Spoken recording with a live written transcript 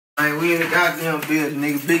Man, we in the goddamn building,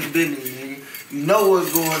 nigga. Big business, nigga. You know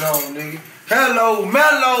what's going on, nigga. Hello,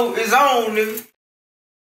 Mellow is on, nigga.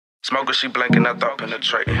 Smoker, she blinking, I thought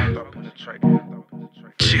penetrating.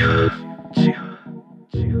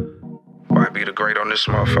 Why be the great on this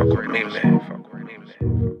motherfucker with me, man?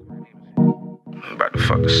 I'm about to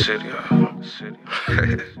fuck the city up.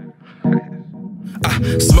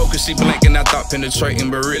 Smoker, she blinking, I thought penetrating,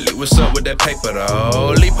 but really, what's up with that paper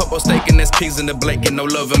though? Leap up on staking, that's peas in the blanket, no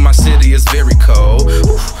love in my city, it's very cold.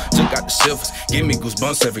 Took out the silvers, give me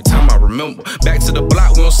goosebumps every time I remember. Back to the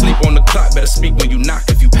block, we don't sleep on the clock, better speak when you knock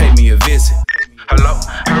if you pay me a visit. Hello,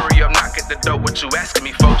 hurry up, knock at the door, what you asking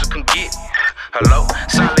me for, just come get. Hello,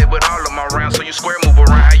 solid with all of my rounds, so you square move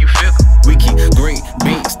around, how you feel? We keep green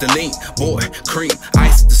beans, the lean, boy, cream,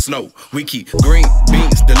 ice the snow. We keep green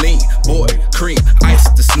beans, the lean, boy, cream, ice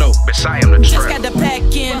the snow. Bitch, I am the trap. Just got the pack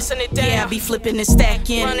in, yeah, I be flipping and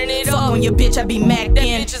stacking. Fuck on your bitch, I be macked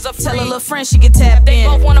in. Tell a little friend she get tapped in.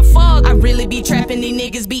 I really be trapping, these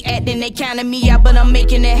niggas be acting, they counting me out, but I'm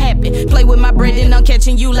making it happen. Play with my bread and I'm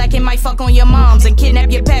catching you like it might fuck on your moms and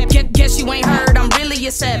kidnap your pap. Guess you ain't heard, I'm really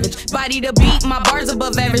a savage. Body to beat, my bars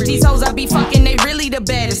above average. These hoes I be fucking, they really the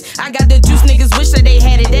baddest. I got the juice, niggas wish that they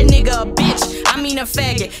had it. That nigga a bitch, I mean a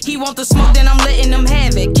faggot. He want the smoke, then I'm letting them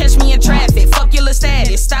have it. Catch me in traffic, fuck your little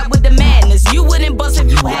status. Stop with the madness, you wouldn't bust if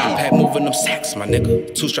you had it. Pack moving them sacks, my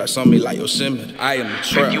nigga. 2 straps on me like Yosemite. I am the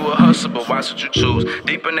trap. You a hustler, but why should you choose?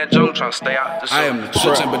 Deep in that jungle, tryna stay out the sun. I am the trap.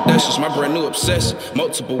 Switching pedestrians, my brand new obsession.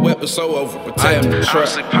 Multiple weapons, so overprotected. I am the trap.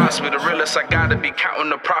 Honestly, possibly the realest, I gotta be counting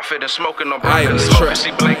the profit and smoking on profit. I am the trap.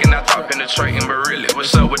 She blinking, I thought penetrating, but really,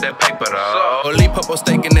 what's up with that paper though? Leap up on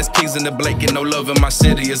staking, that's peas in the blanket, no love in my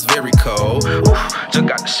city, it's very cold. Just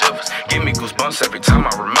got the shivers, give me goosebumps every time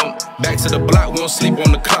I remember. Back to the block, we don't sleep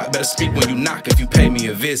on the clock, better speak when you knock if you pay me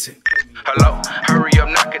a visit. Hello, hurry up,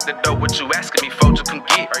 knock at the door, what you asking me for, just come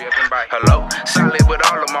get. Hello, solid with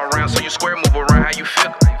all of my rounds, so you square move around, how you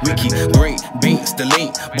feel? We keep green beans, the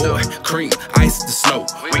lean, boy, cream, ice the snow.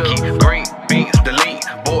 We keep green beans, the lean,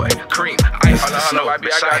 boy, cream, ice the snow.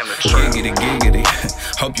 Bitch, I am the trap. Giggity, giggity.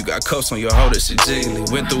 Hope you got cuffs on your hoe, that shit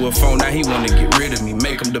jiggly. Went through a phone, now he wanna get rid of me.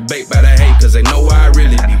 Make them debate by the hate, cause they know where I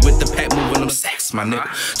really be. With the pack moving them sacks, my nigga.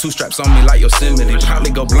 2 straps on me like Yosemite.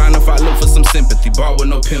 Probably go blind if I look for some sympathy. Ball with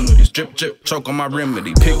no penalties. Drip, drip, choke on my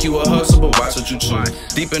remedy. Pick you a hustle, but watch what you choose.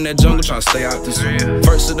 Deep in that jungle, tryna stay out this room.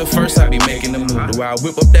 First to the first, I be making the move. The way I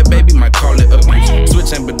whip up that baby, might call it abuse.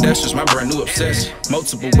 Switching pedestrians, my brand new obsession.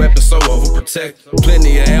 Multiple weapons, so overprotect.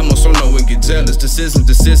 Plenty of ammo, so no one get jealous.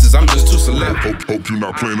 Decisions, I'm just too select. Hope you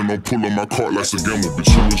not planning on pulling my cart like a gamble,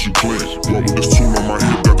 bitch. Who is you playing? Walk with this tune on my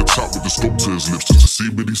head, got the top with the scope to his lips just to see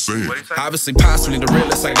what he's saying. Obviously, possibly the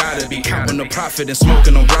realest, I gotta be counting the profit and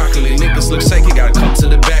smoking on broccoli. Niggas look shaky, gotta come to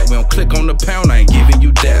the back. We don't click on the pound, I ain't giving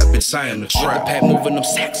you that, bitch. I am the trap. Pack moving them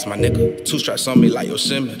sacks, my nigga. 2 straps on me like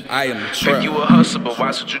Yosemite. I am the trap. You a hustler, but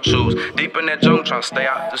why should you choose? Deep in that jungle, tryna stay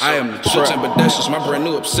out the sun. I am the trap. Switching pedestrians, my brand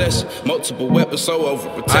new obsession. Multiple weapons, so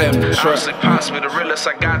overprotected. I am the trap. Honestly, possibly the realest,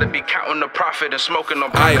 I gotta be counting the profit and smoking on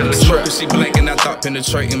broccoli. I am the trap. She blinking, I thought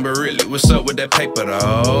penetrating, but really, what's up with that paper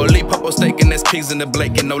though? Leap up on staking, that's peas in the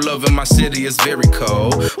blanket, no love in my city, it's very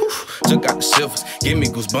cold. Just got the shivers, give me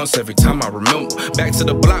goosebumps every time I remember. Back to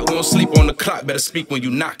the block, we don't sleep on the clock, better speak when you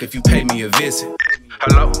knock if you pay me a visit.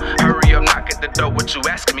 Hello, hurry up, knock at the door, what you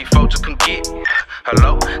asking me for, just come get.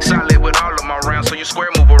 Hello, solid with all of my rounds, so you square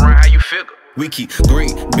move around, how you figure? We keep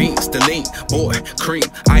green beans, the lean, boy, cream,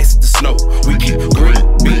 ice the snow. We keep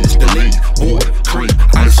green beans, the lean, boy, cream,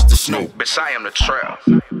 ice the snow. Bitch, I am the trap.